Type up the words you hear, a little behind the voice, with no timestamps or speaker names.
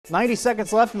90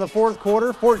 seconds left in the fourth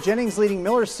quarter. Fort Jennings leading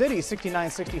Miller City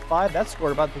 69-65. That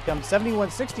score about to become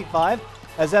 71-65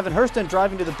 as Evan Hurston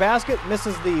driving to the basket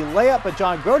misses the layup, but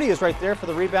John Grody is right there for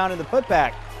the rebound and the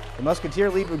putback. The Musketeer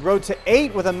lead would grow to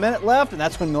 8 with a minute left, and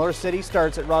that's when Miller City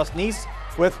starts at Ross Neese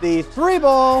with the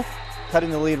 3-ball, cutting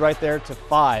the lead right there to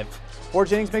 5. Fort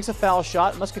Jennings makes a foul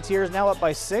shot. Musketeers now up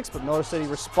by 6, but Miller City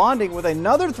responding with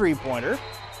another 3-pointer.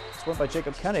 Scored by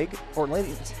Jacob Koenig.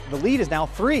 The lead is now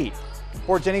 3.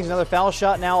 Fort Jennings another foul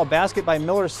shot, now a basket by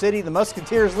Miller City. The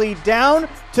Musketeers lead down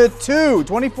to 2.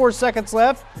 24 seconds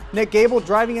left. Nick Gable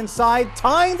driving inside,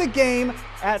 tying the game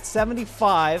at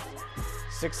 75.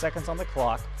 6 seconds on the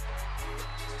clock.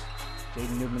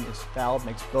 Jaden Newman is fouled,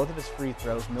 makes both of his free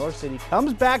throws. Miller City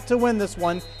comes back to win this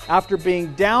one after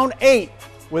being down 8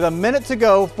 with a minute to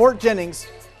go. Fort Jennings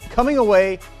coming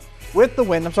away with the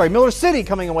win. Miller City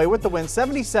coming away with the win,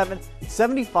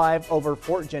 77-75 over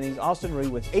Fort Jennings. Austin Rudy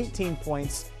with 18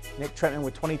 points. Nick Trentman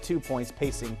with 22 points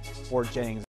pacing Fort Jennings.